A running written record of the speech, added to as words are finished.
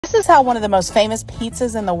This is how one of the most famous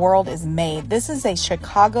pizzas in the world is made. This is a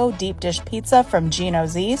Chicago deep dish pizza from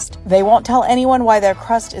Gino's East. They won't tell anyone why their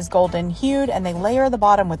crust is golden hued, and they layer the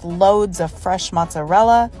bottom with loads of fresh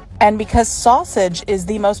mozzarella. And because sausage is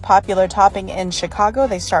the most popular topping in Chicago,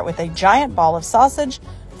 they start with a giant ball of sausage,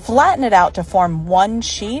 flatten it out to form one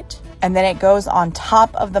sheet, and then it goes on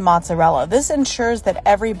top of the mozzarella. This ensures that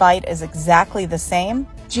every bite is exactly the same.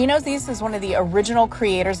 Gino's East is one of the original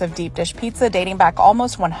creators of deep dish pizza, dating back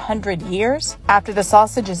almost 100 years. After the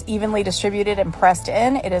sausage is evenly distributed and pressed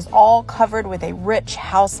in, it is all covered with a rich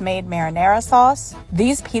house-made marinara sauce.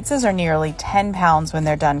 These pizzas are nearly 10 pounds when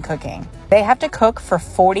they're done cooking. They have to cook for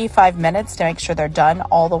 45 minutes to make sure they're done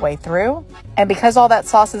all the way through. And because all that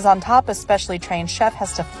sauce is on top, a specially trained chef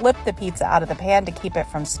has to flip the pizza out of the pan to keep it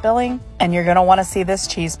from spilling. And you're going to want to see this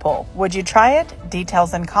cheese pull. Would you try it?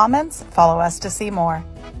 Details and comments. Follow us to see more.